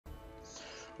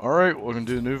Alright, welcome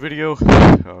to a new video.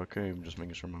 Okay, I'm just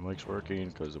making sure my mic's working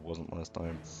because it wasn't last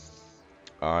time.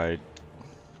 I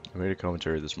made a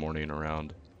commentary this morning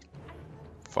around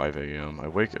 5 a.m. I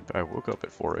woke up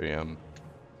at 4 a.m.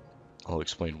 I'll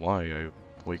explain why I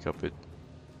wake up at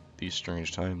these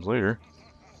strange times later.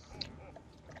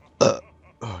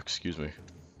 Oh, excuse me.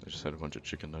 I just had a bunch of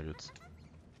chicken nuggets.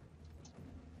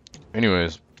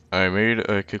 Anyways, I made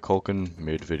a Kumbhakarna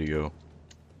mid video,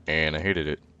 and I hated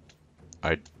it.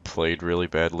 I played really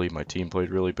badly, my team played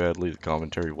really badly, the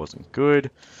commentary wasn't good.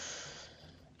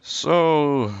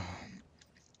 So,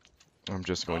 I'm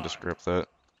just going to script that.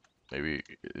 Maybe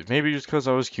just because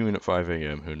I was queuing at 5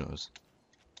 a.m., who knows.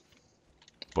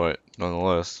 But,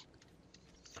 nonetheless,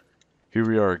 here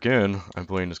we are again. I'm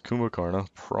playing as Kumbhakarna,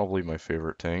 probably my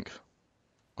favorite tank.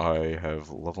 I have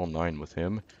level 9 with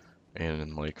him, and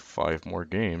in like 5 more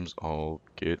games, I'll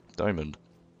get Diamond.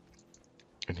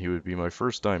 And he would be my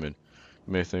first Diamond.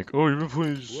 You may think, oh, you've been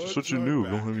playing such a noob,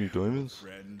 don't have any diamonds?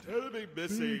 Enemy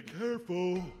missing.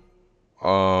 Careful.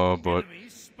 But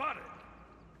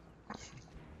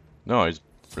no, he's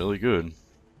really good.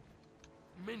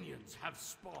 Minions have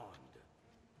spawned.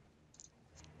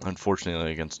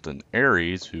 Unfortunately, against an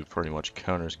Ares who pretty much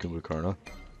counters Kumbhakarna.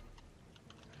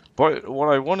 But what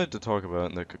I wanted to talk about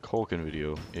in the Kumbhakarna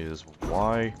video is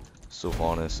why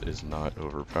Sylvanus is not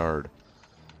overpowered.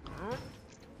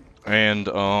 And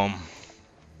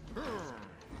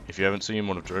if you haven't seen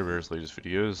one of Drybear's latest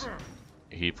videos,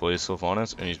 he plays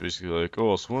Sylvanus and he's basically like,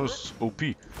 oh, Sylvanus is OP.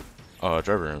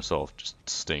 Drybear himself just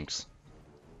stinks.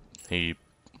 He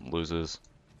loses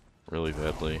really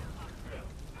badly.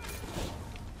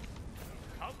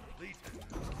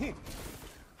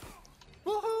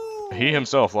 He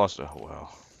himself lost. Oh wow.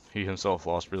 He himself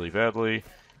lost really badly.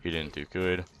 He didn't do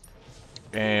good,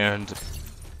 and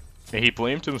he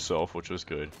blamed himself, which was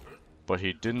good, but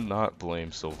he did not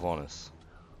blame Sylvanus,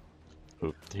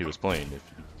 who he was playing. If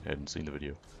you hadn't seen the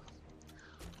video.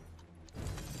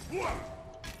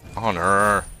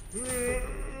 Honor.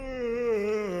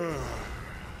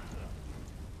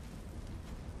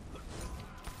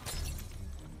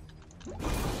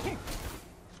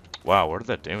 Wow, where did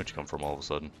that damage come from all of a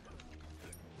sudden?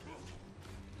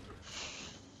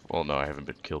 Well, no, I haven't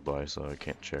been killed by, so I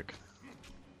can't check.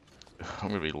 I'm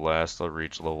gonna be last. I'll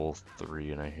reach level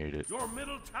 3, and I hate it. Your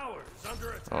middle tower is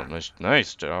under attack. Oh,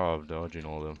 nice job dodging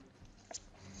all of them.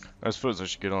 I suppose I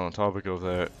should get on the topic of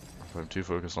that if I'm too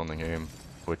focused on the game,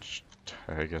 which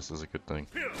I guess is a good thing.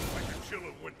 Feels like a chill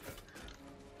of winter.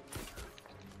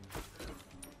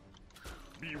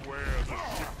 Beware the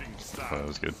shifting Oh, that sands.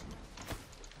 was good.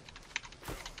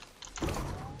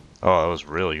 Oh, that was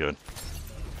really good.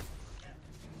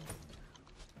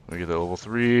 Let me get that level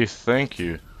 3. Thank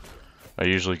you. I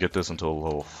usually get this until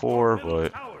level 4,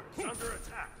 but Tower is under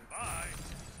attack. Bye.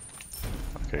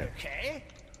 okay.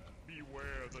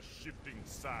 Beware the shifting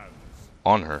sands.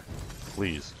 On her,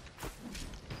 please.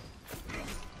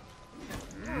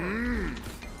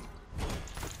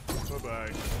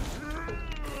 Bye-bye.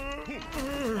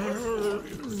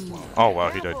 Oh wow,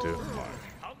 he died too.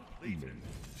 Completed.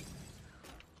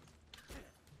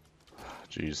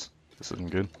 Jeez, this isn't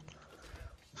good.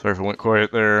 Sorry if it went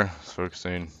quiet there. I was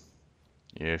focusing.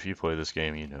 Yeah, if you play this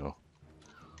game, you know.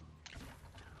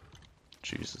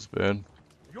 Jeez, this is bad.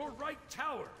 Your right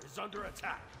tower is under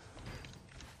attack.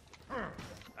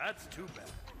 That's too bad.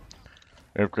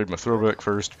 I upgrade my throwback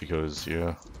first because,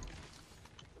 yeah.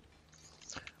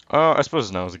 I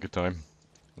suppose now is a good time.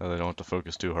 Now that I don't have to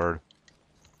focus too hard.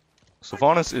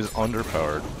 Sylvanus is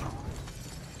underpowered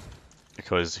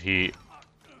because he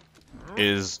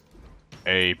is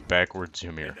a backward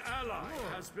zoomer. An ally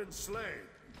has been slain.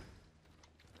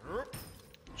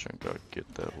 Trying to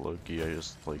get that Loki. I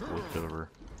just like looked over.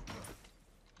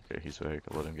 Okay, he's back.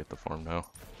 I'll let him get the farm now.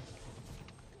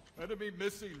 Enemy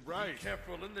missing right.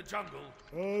 Careful in the jungle.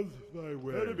 On my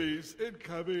way. Enemies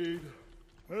incoming.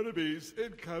 Enemies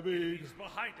incoming. He's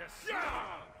behind us.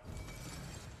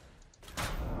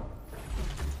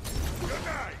 Good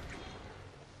night.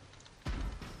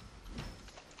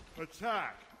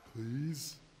 Attack,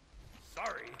 please.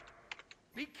 Sorry.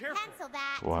 Be careful. Cancel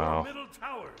that. Wow. Middle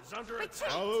tower is under attack.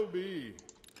 Follow me.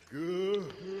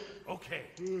 Good. Okay.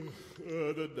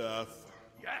 Good enough.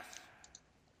 Yes.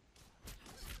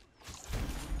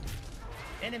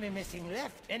 Enemy missing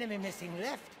left. Enemy missing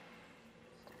left.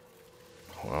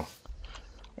 Well.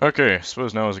 Okay,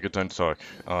 suppose now is a good time to talk.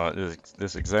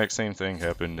 This exact same thing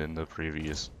happened in the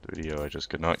previous video. I just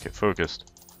could not get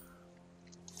focused.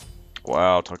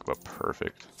 Wow, talk about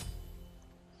perfect.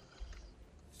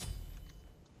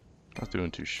 Not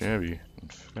doing too shabby. In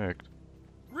fact,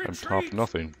 I'm top Retreat.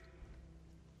 nothing.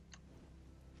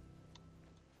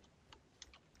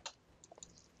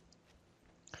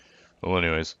 Well,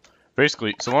 anyways,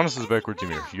 basically, Sylvanus is backwards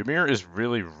Ymir. Ymir is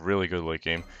really, really good late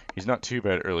game. He's not too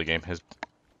bad early game. His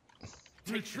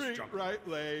Retreat, right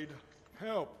lane.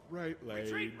 Help, right lane.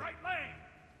 Retreat, right lane.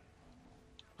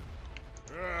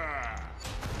 Ah.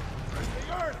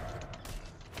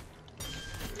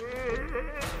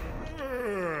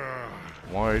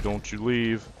 Why don't you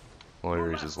leave? Well, Your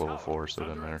Ares is left level tower 4, is so it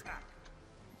doesn't under matter. attack.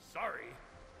 Sorry.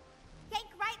 Gank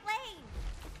right lane.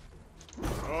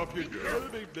 Off you go.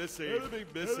 Enemy missing. Enemy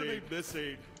missing. Enemy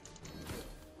missing.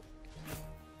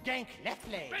 Gank left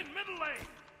lane. Spin middle lane.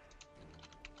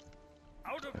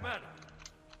 Out of mana.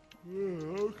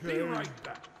 Okay. Be right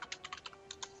back.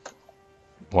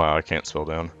 Wow, I can't spell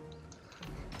down.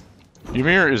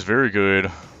 Ymir is very good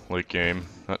late game,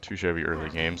 not too shabby early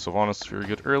game. Sylvanus is very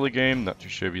good early game, not too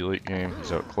shabby late game.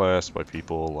 He's outclassed by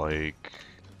people like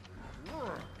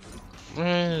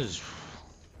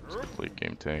late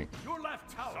game tank. Your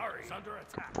left tower is under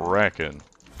attack. Bracken.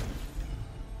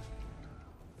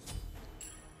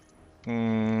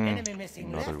 Enemy missing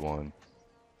Another left. one.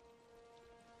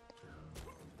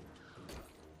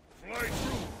 Fly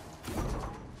through.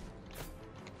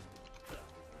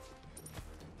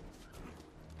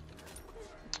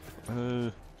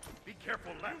 Be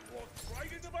careful, left. Walked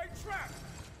right into my trap.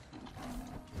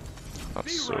 Not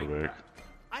Be so right big. back.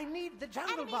 I need the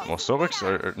jungle buff. Well, Sobex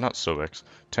are not Sobex.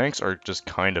 Tanks are just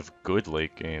kind of good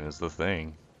late game is the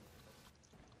thing.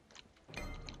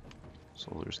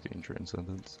 Solar's gain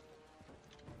Transcendence.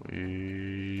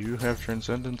 You have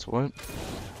Transcendence? What?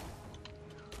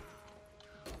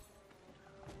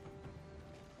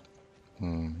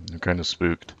 I'm kind of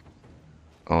spooked.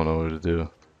 I don't know what to do.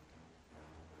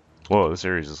 Whoa, this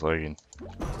Ares is lagging.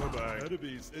 Bye-bye.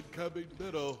 Enemies incoming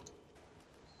middle.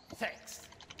 Thanks.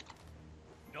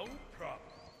 No problem.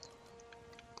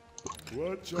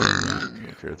 Watch out. I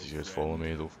don't care if these guys follow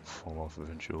me, they'll fall off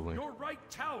eventually. Your right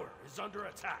tower is under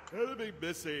attack. Enemy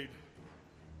missing.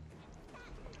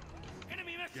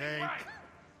 Enemy missing Gank. right.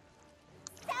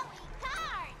 Selling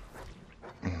card.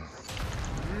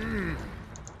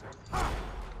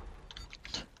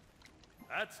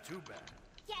 That's too bad.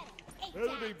 Get him.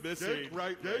 Enemy Eight missing. Gank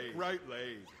right lane. Gank right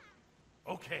lane.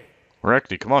 Okay.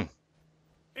 Recti, come on.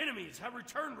 Enemies have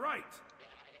returned right.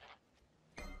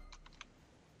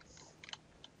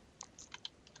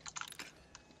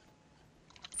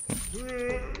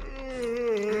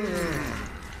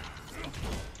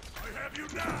 I have you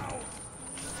now.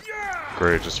 Yeah.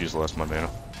 Great, just use the last of my mana.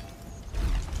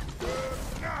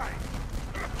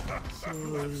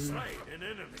 You have slain an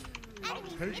enemy.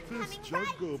 Take this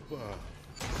jungle buff.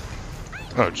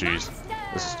 Oh jeez,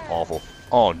 this is awful.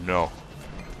 Oh no.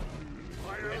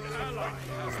 An ally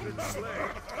has been slain.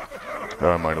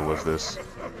 Oh, I might have lived this.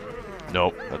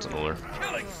 Nope, that's an Uller.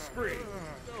 Killing spree.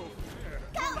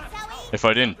 Go, Zoe. If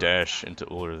I didn't dash into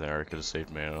Uller there, I could have saved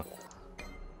mana.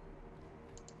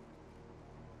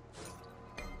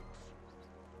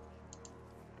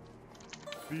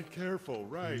 Be careful,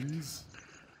 right? Please.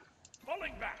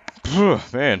 Falling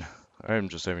back. Man, I'm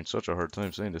just having such a hard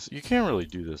time saying this. You can't really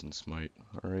do this in Smite,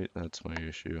 alright? That's my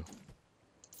issue.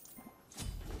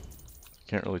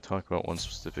 Can't really talk about one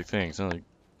specific thing. It's not like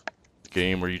a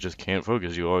game where you just can't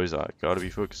focus. You always gotta be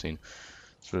focusing.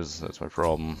 That's my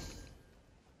problem.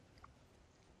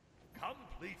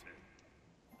 Completed.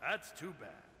 That's too bad.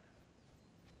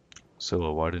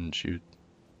 Scylla, why didn't you?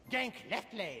 Gank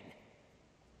left lane.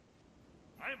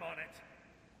 I'm on it.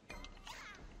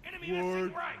 Enemy Ward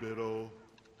missing right. middle.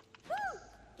 Woo.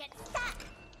 Get stuck.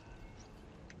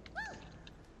 Woo.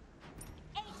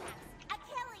 Ajax.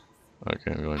 Achilles.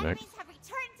 Okay, I'm going back. Enemies have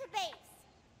returned to base.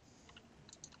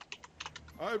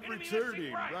 I'm Enemy missing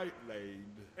returning right. right lane.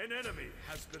 An enemy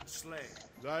has been slain.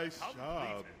 Nice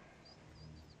job.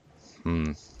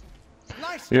 Completed.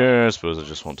 Nice. Yeah, I suppose I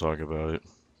just won't talk about it.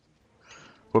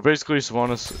 But basically,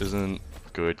 Sylvanus isn't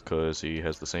good because he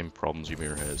has the same problems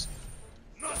Ymir has.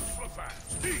 Not so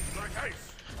fast. Speed like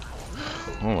ice.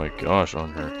 Oh my gosh,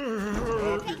 on her.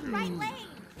 Gank right lane.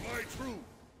 Fly through.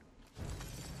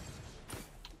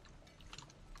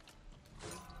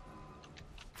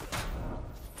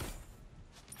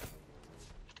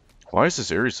 Why is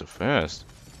this Ares so fast?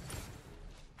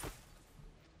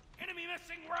 Enemy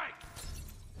missing right.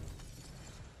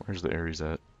 Where's the Ares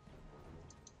at?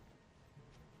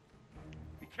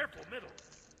 Be careful, middle.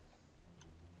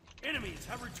 Enemies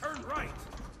have returned right.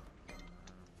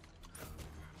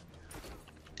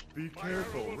 Be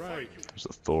careful, right? There's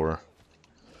a Thor.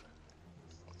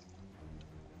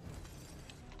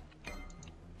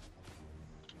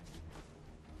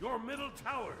 Your middle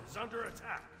tower is under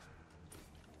attack.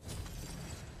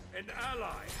 An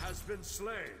ally has been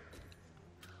slain.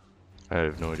 I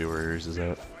have no idea where Ares is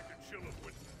at. I can chill it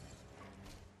with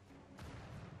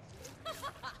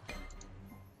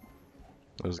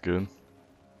That was good.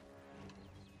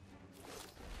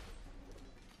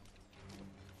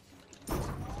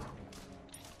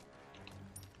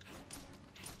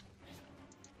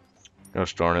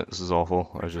 Gosh darn it, this is awful.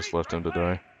 I just left him to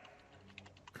die.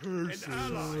 An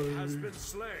ally has been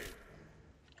slain.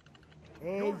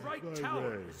 Your Of right thy tower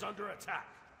way. is under attack.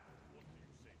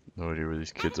 No idea where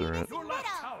these kids are at. Your left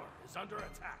tower is under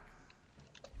attack.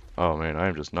 Oh man, I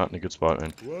am just not in a good spot,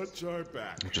 man. Watch our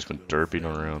back. I've just been derping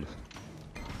around.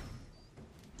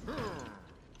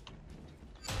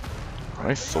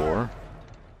 Hi, Thor.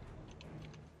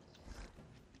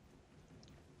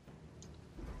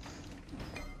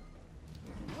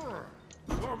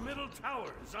 Your middle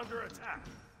tower is under attack.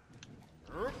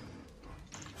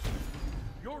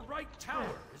 Your right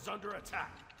tower is under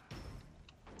attack.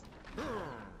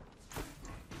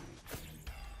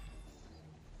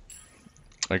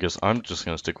 I guess I'm just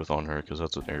gonna stick with on her because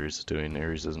that's what Ares is doing.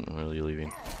 Ares isn't really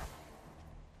leaving.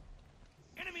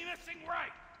 Enemy missing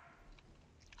right.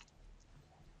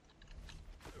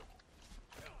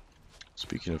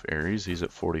 Speaking of Ares, he's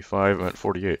at 45. I'm at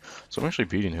 48. So I'm actually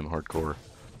beating him hardcore.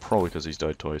 Probably because he's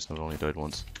died twice, not only died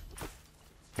once.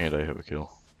 And I have a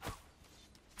kill.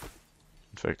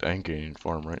 In fact, I'm gaining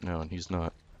farm right now, and he's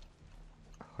not.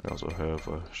 I also have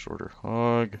a shorter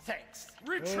hog. Thanks.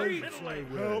 Retreat. Of Middle thy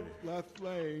lane. way. Help, left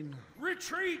lane.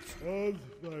 Retreat. Of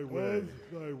thy way. Of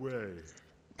thy way.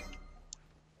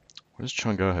 Why does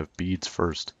Chunga have beads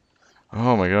first?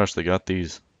 Oh my gosh, they got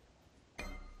these.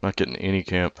 Not getting any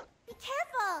camp. Be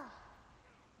careful.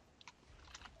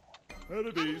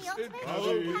 Enemies Enemy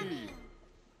incoming. ultimate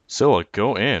Scylla,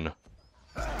 go in.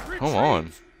 Retreat. Come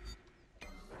on.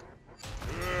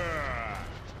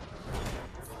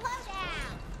 Slow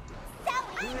down.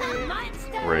 Zoe,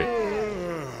 monster. Right.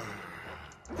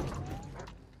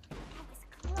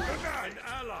 An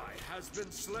ally has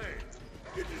been slain.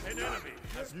 An enemy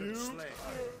has been slain.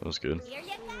 That was good. Here you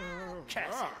go.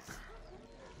 Curses.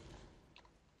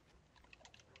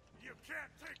 You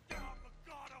can't take down the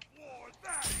god of war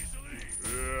that easily.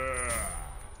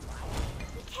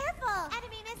 Be careful.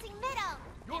 Enemy missing middle.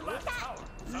 Your left tower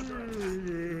is under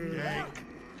attack.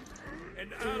 An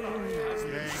ally has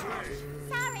been slain.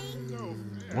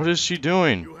 Sorry. What is she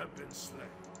doing? You have been slain.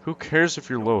 Who cares if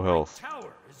you're low health?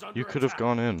 Tower is under You could have attack.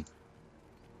 gone in.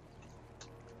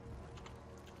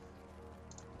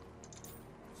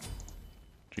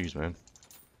 Jeez, man.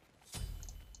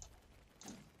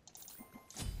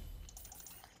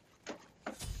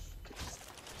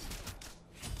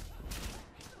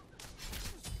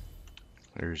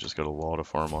 Ares just got a lot of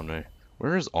farm on me.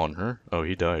 Where is on her? Oh,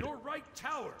 he died. Your right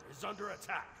tower is under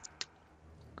attack.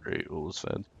 Great, ult was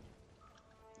fed.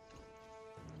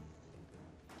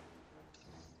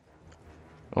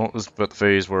 Well, this is about the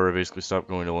phase where I basically stopped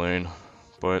going to lane.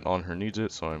 But on her needs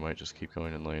it, so I might just keep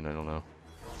going in lane, I don't know.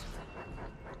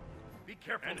 Be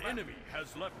careful. An enemy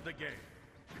has left the game.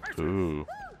 Ooh,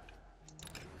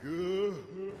 Good.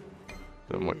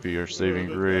 that might be our saving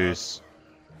grace.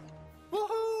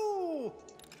 Woohoo!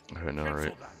 I know,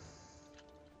 right?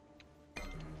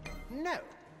 Cancel that.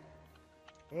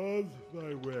 No. Of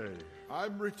thy way.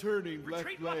 I'm returning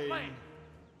Retreat left lane. lane.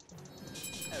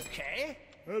 Okay.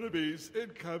 Enemies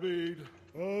incoming.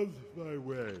 Of thy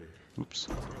way. Oops.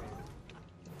 Slow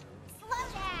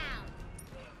down.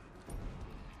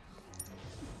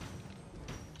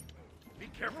 Be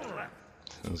careful left.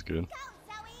 That was good. Go,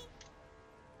 Zoe.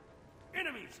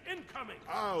 Enemies incoming.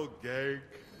 I'll gank.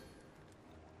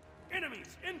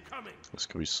 Enemies incoming. This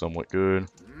could be somewhat good.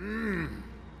 Enemy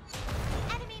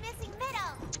missing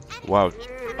middle. Enemy Wow.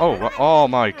 incoming. Oh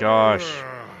my gosh.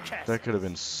 That could have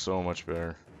been so much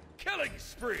better. Killing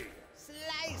spree.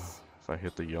 Slice. If I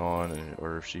hit the yawn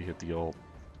or if she hit the ult.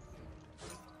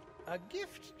 A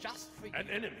gift just for you. An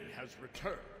enemy has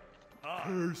returned.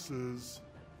 Curses.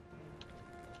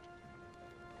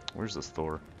 Where's this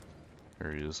Thor?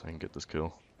 There he is. I can get this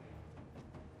kill.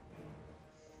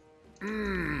 Follow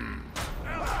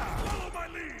my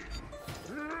lead.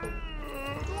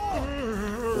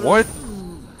 What?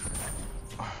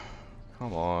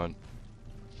 Come on.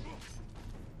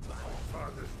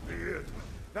 Farthest be it.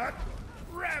 That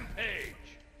rampage.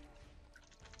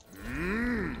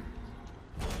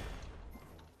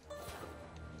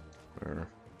 There.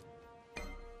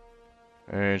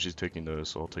 And she's taking those,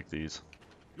 so I'll take these.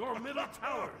 Your middle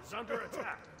tower is under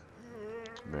attack.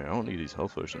 Man, I don't need these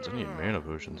health potions. I need mana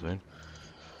potions, man.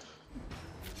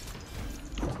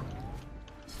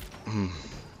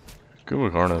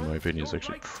 Kumbhakarna, in my opinion, is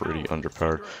actually pretty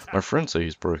underpowered. My friends say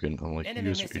he's broken. I'm like, you Enemy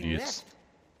guys are missing idiots.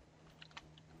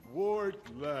 Ward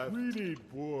left. We need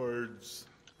wards.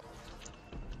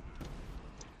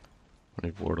 I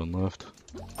need ward on left.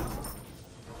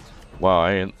 Wow,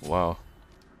 I ain't. Wow.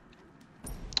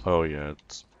 Oh, yeah,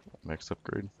 it's max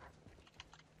upgrade.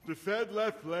 Defend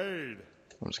left lane.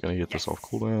 I'm just gonna get this off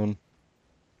cooldown.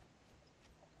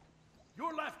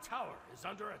 Your left tower is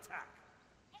under attack.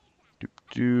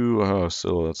 Oh,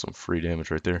 so that's some free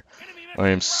damage right there. I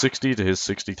am 60 to his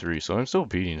 63, so I'm still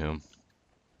beating him.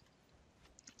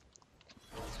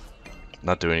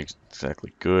 Not doing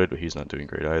exactly good, but he's not doing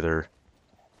great either.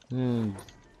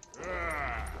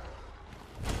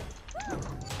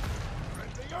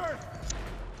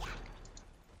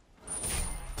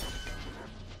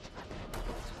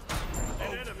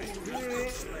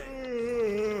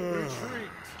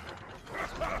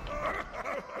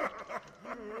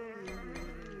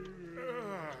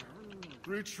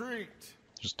 Retreat.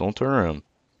 Just don't turn around.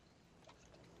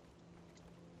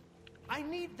 I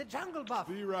need the jungle buff.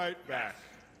 Be right back.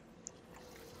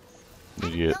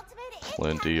 Need to get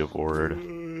plenty of ward.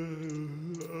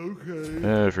 Okay.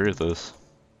 Yeah, forget this.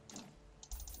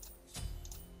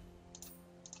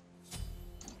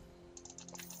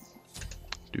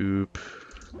 Doop.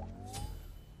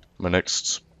 My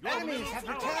next. Enemies have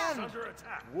returned. Under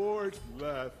attack. Ward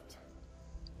left.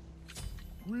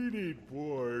 We need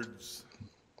wards.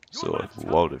 So I'd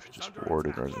love if you just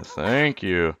warded right there. Thank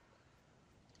you.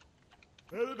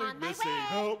 Enemy On my missing. way.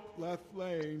 Help left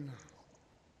lane.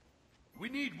 We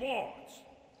need wards.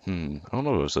 I don't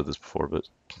know if I've said this before, but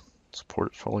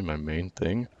support is probably my main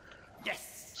thing.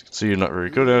 Yes. As you can see, you're not very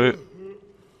good at it.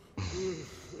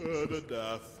 Good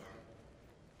enough.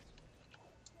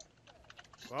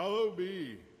 Follow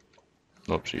me.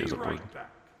 Nope, she Be isn't working. right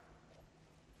back.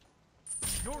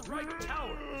 Your right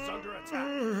tower is under attack.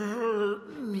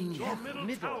 Your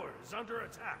middle tower is under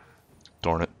attack.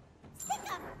 Darn it.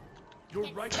 Your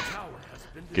right tower has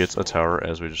been Gets a destroyed. tower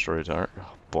as we destroy a tower.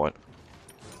 But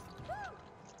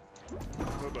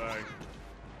Bye-bye.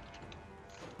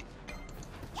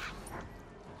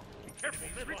 Careful,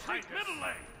 retreat middle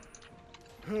lane.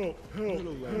 Help, help,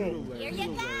 middle lane, middle lane, Here you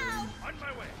middle go. lane. On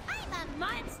my way. I'm a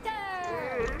monster.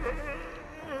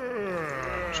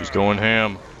 she's going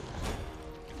ham.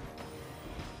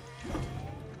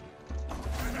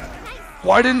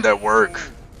 Why didn't that work?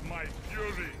 My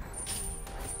fury.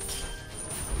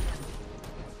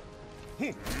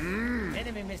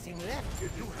 Enemy missing left.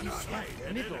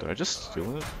 Middle. Did I just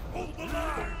steal it? Hold the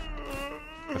line.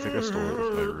 I think I stole it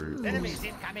with my root. Enemies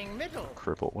incoming middle.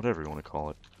 Cripple, whatever you want to call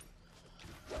it.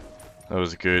 That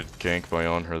was a good gank by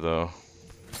on her though.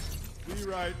 Be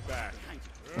right back.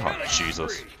 Oh,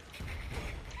 Jesus.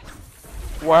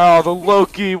 Wow, the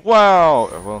Loki, wow!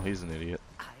 Well, he's an idiot.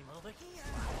 I'm over here.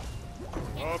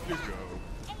 Off you go.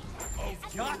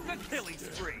 Got the killing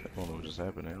spree. I don't know what just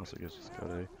happened else, I guess it's got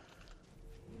a...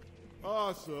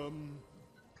 Awesome.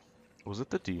 Was it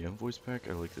the DM voice pack?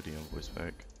 I like the DM voice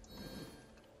pack.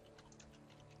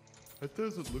 That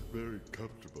doesn't look very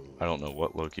comfortable. I don't know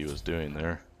what Loki was doing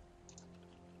there.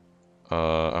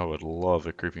 I would love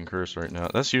a creeping curse right now.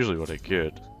 That's usually what I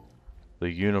get. The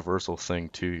universal thing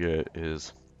to get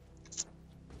is...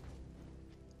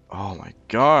 Oh my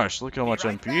gosh, look how much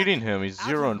I'm beating him. He's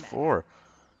 0 and 4.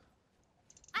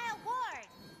 I'll ward.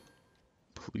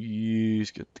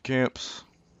 Please get the camps.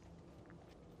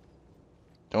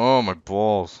 Oh, my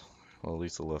balls. Well, at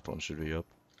least the left one should be up.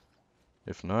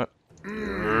 If not,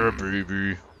 yeah,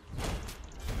 baby.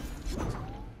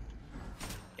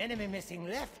 Enemy missing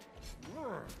left.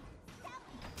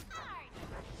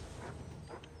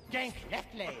 Gank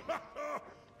left lane.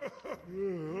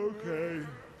 Okay.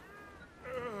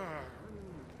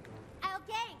 I'll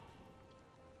gank.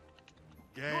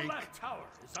 Your Gank. left tower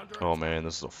is under Oh attack. man,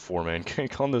 this is a 4-man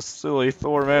gank on this silly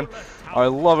Thor, man. I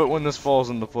love it when this falls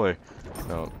into play.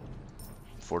 No,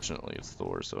 fortunately it's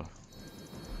Thor, so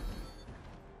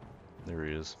there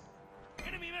he is.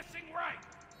 Enemy missing right.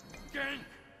 Gank.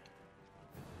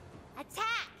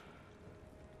 Attack.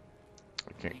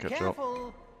 I can't Be catch up.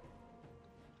 careful.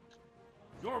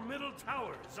 Your middle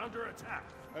tower is under attack.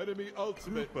 Enemy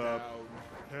ultimate down.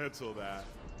 Cancel that.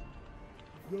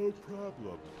 No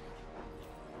problem.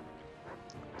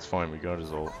 It's fine, we got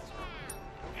his ult.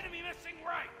 Enemy missing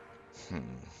right.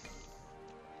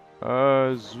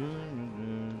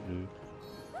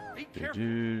 Be careful.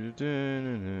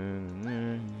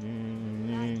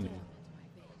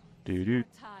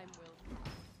 Time will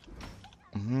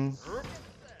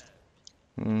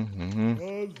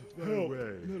Help.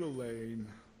 Middle lane.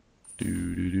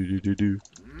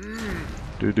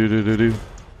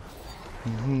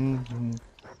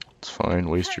 It's fine,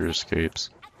 waste your escapes.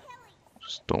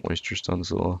 Just don't waste your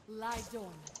stuns at all. lie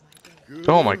dormant, my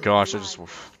Oh my gosh, I just...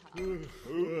 Good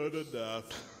enough.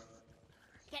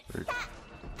 Get stuck.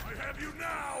 I have you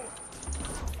now.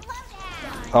 Slow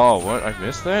down. Oh, what? I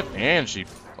missed that? And she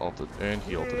ulted, and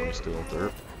he ulted him still.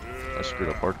 Derp. I screwed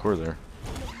up hardcore there.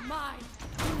 Mine.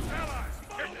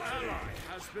 An ally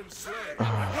has been slain.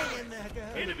 Hang in there,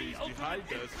 girl. Enemy behind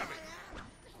us.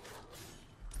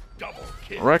 Double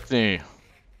kill. Rekni.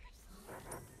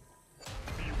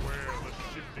 Beware the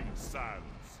shifting sands.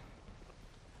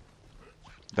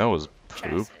 That was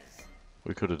poop.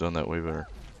 We could have done that way better.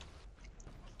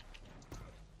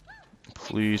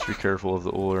 Please be careful of the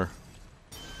ore.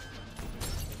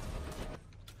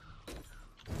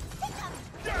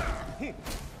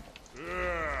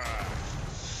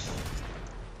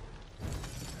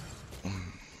 Slow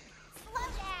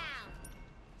down.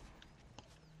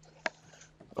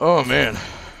 Oh man.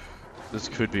 This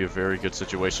could be a very good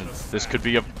situation. This could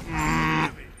be a...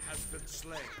 Enemy has been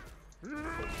slain.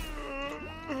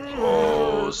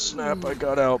 Oh snap, I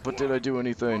got out, but did I do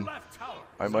anything? Left tower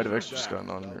I might have actually just gotten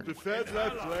on there. Defend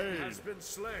left lane. has been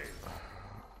slain.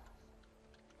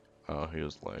 Oh, he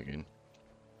was lagging.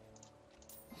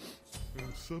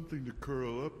 There's something to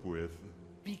curl up with.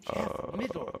 Be careful.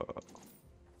 Middle.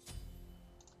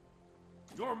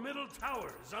 Your middle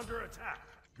tower is under attack.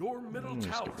 Your middle let's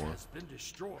tower get more. has been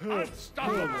destroyed. Help.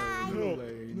 Unstoppable. Middle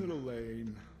lane. Middle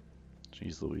lane.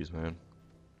 Jeez Louise, man.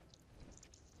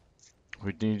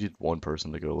 We needed one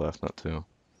person to go left, not two.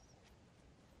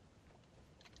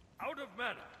 Out of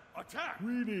mana. Attack.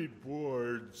 We need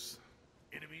wards.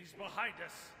 Enemies behind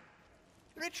us.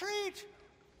 Retreat.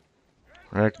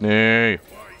 Rekni!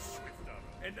 Why swifter?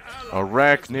 An ally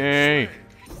Arachne! has been slain.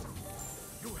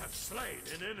 You have slain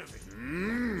an enemy.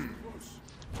 Close.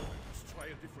 Let's try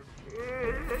a different.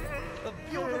 A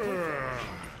beautiful.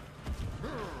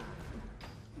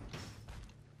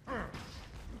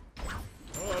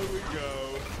 On we go.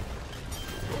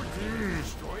 Your team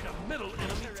destroyed a middle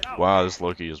enemy tower. Wow, this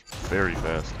Loki is very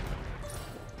fast.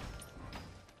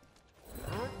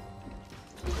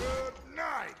 Good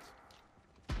night.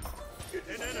 An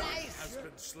enemy has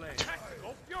been slain.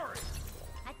 Tactical fury.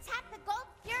 Attack the Gold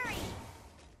Fury.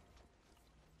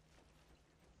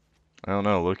 I don't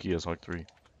know, Loki has like 3.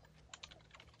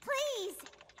 Please.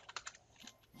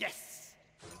 Yes.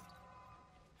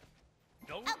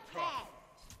 No Okay. problem.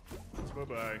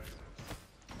 Bye-bye.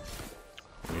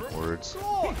 Need words.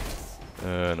 No, we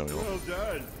don't. Well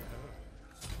done.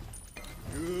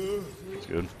 Good. It's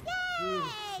good.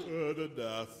 Good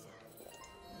enough.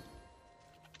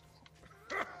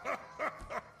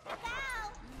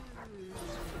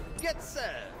 Get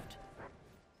served.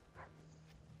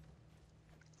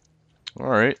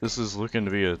 Alright, this is looking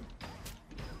to be a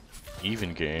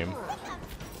even game.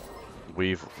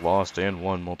 We've lost and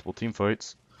won multiple team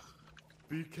fights.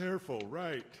 Be careful,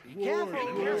 right. Be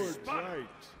careful. Ward, Spot. right.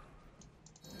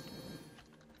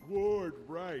 Ward,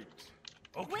 right.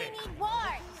 We Okay. need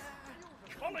wards.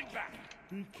 Falling back.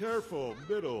 Be careful,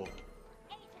 middle.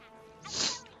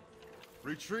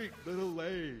 Retreat, middle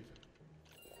lane.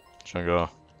 Chunga.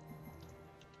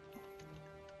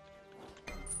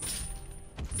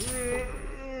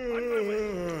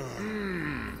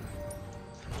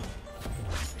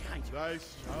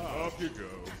 Nice job. Off you go.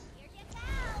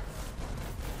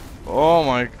 Oh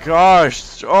my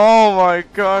gosh! Oh my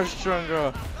gosh,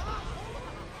 Chunga!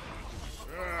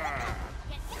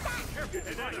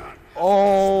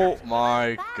 Oh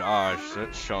my gosh, that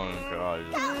Chunga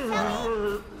is...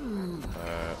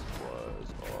 That was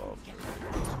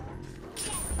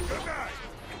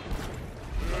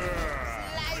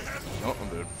Oh, I'm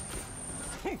dead.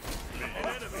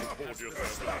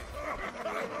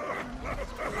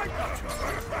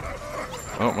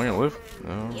 Oh, am I gonna live?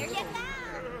 No. Here you go.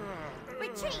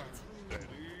 Retreat.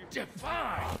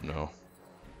 Defy. No.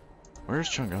 Where's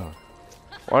Chunga?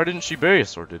 Why didn't she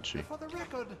base, or did she? For the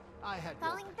record, I had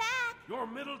Falling back. Your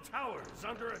middle tower is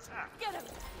under attack. Get him.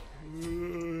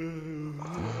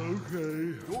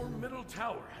 Okay. Your middle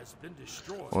tower has been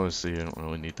destroyed. Well, let's see, I don't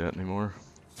really need that anymore.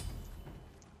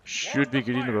 Should be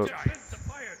getting about... The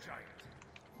fire giant.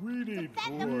 We need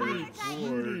Defend the wards. fire We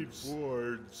need giants.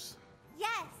 wards.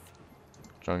 Yes.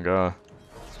 Chunga.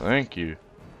 Thank you.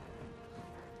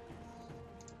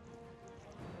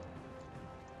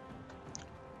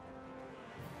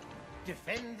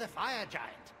 defend the fire giant.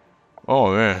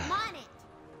 Oh man, I'm on it.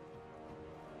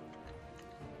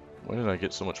 when did I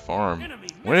get so much farm? Enemy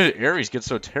When did Ares get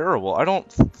so terrible? No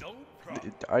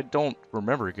problem. I don't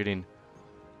remember getting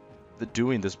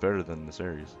doing this better than this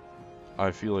Ares.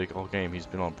 I feel like all game he's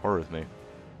been on par with me.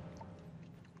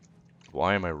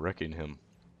 Why am I wrecking him?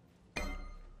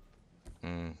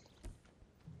 On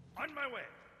my way.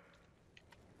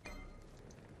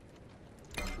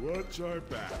 Watch our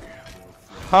back.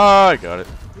 Ha! I got it.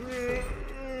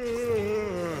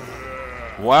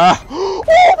 Wow! Oh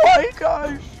my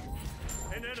gosh! An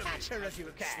enemy Catch her if you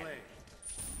has been can. slain.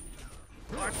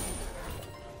 What?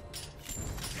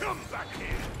 Come back here.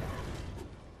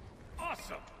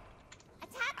 Awesome.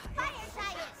 Attack fire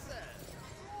giants.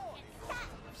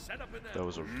 Set up an That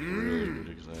was a really good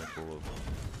example of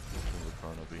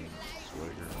Kumbhakarna being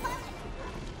swagger.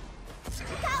 Go, Zoe.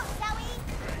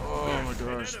 Oh my An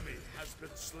gosh. enemy has been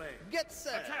slain. Get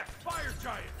set. Attack fire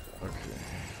giant. Okay.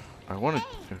 I wanted.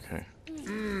 Okay.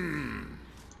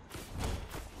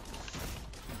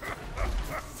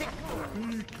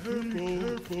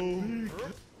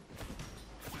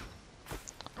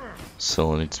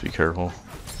 Scylla needs to be careful.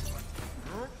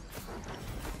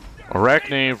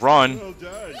 Arachne, run! Well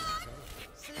done.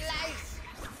 Slice.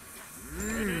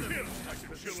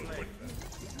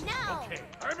 No. Okay,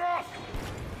 I'm off.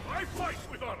 I fight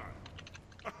with honor.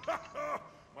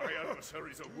 My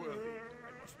adversaries are worthy.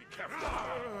 I must be careful.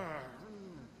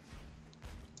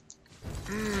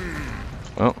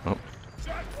 Oh, oh.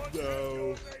 That one No. has your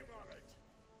name on it.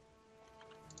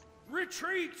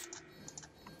 Retreat.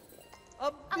 A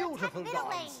I'll beautiful attack middle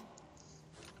lane. dance.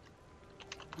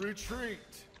 Retreat.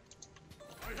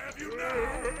 I have you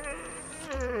now.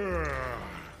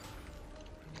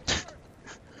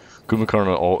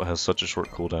 Kumbhakarna ult has such a short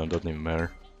cooldown, doesn't even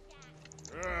matter.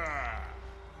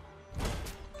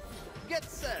 Get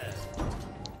set.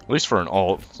 At least for an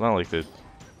ult, it's not like the.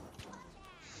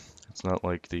 It's not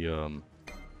like the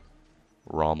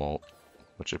ROM ult,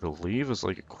 which I believe is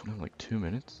like equivalent to like 2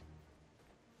 minutes.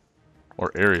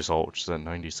 Or Ares ult, which is at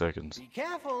 90 seconds. Be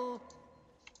careful.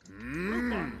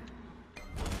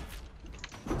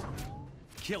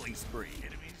 Killing spree.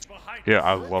 Enemies behind. Yeah,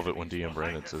 I love it when DM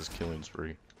Brandon says killing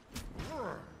spree.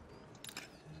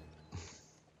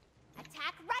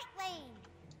 Attack right lane.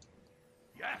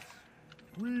 Yes.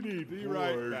 We need be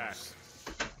right back.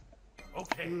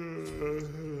 Okay. Very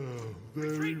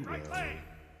Retreat well. right lane.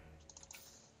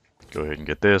 Go ahead and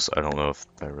get this. I don't know if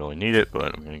I really need it,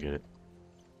 but I'm gonna get it.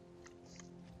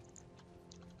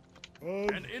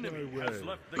 On An enemy my has way.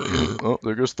 left the game. Oh,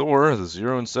 there goes Thor, the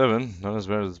 0 and 7. Not as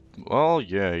bad as. Well,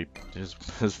 yeah, he's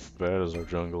as bad as our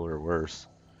jungle or worse.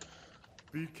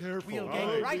 Be careful. We'll gain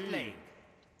I right be- lane.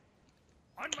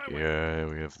 On my way. Yeah,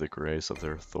 we have the grace of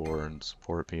their Thor and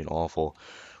support being awful.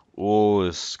 Ul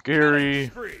is scary,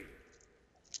 Spree.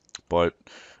 but.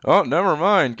 Oh, never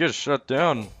mind. Get shut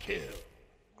down. Kill.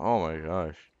 Oh my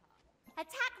gosh.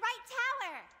 Attack right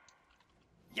tower.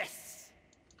 Yes.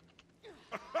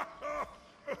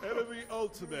 Enemy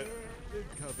ultimate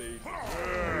incoming.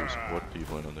 What do you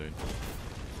plan on doing?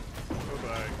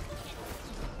 Bye-bye.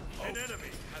 An enemy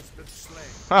has been slain.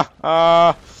 Ha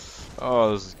ha!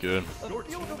 Oh, this is good. Your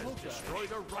team has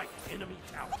destroyed a right enemy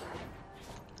tower.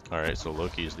 Alright, so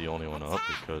Loki is the only one up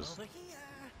because.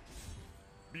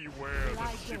 Beware the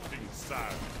shifting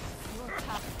sand.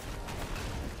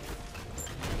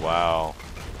 Wow.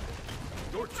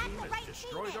 Your team has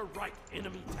destroyed a right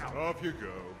enemy tower. Off you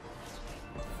go.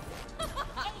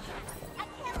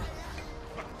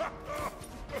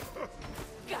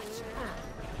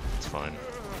 It's fine.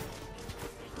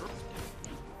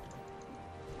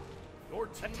 Your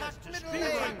team has Attack destroyed middle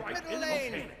a lane, right middle enemy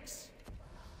lane. Phoenix.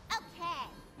 Okay.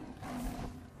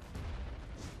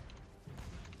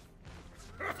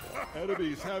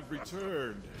 Enemies have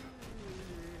returned.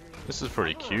 This is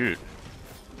pretty cute.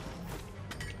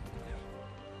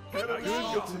 Enemy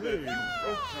ultimate.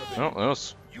 Oh, that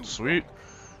was sweet.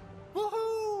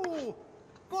 Woohoo!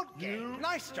 Good game.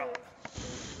 Nice job.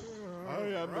 I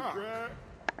am the grand.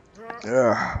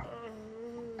 Yeah.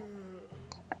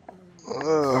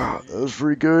 That was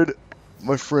pretty good.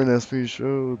 My friend asked me to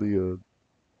show the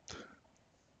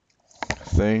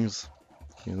things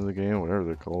in the game, whatever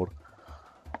they're called.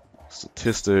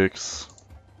 Statistics.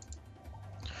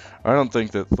 I don't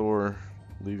think that Thor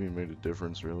leaving made a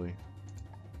difference, really.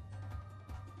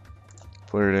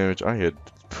 Player damage. I had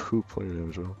poop player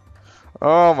damage.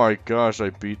 Oh my gosh, I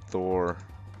beat Thor.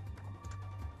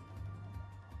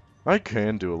 I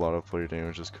can do a lot of player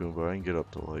damage as Kumbha. I can get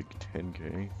up to like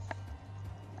 10k.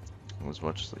 Not as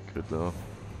much as I could though.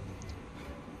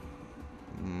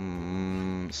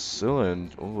 Scylla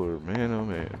and oh man, oh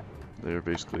man. They're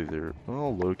basically oh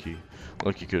Loki.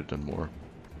 Loki could have done more.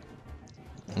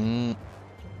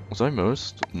 Was I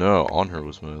most? No, Honor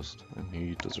was most, and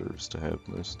he deserves to have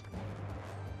most.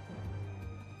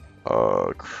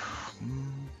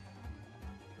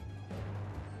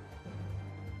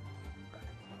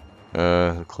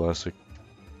 The classic.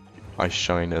 I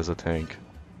shine as a tank.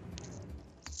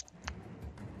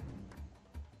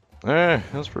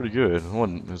 that was pretty good. It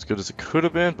wasn't as good as it could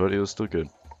have been, but it was still good.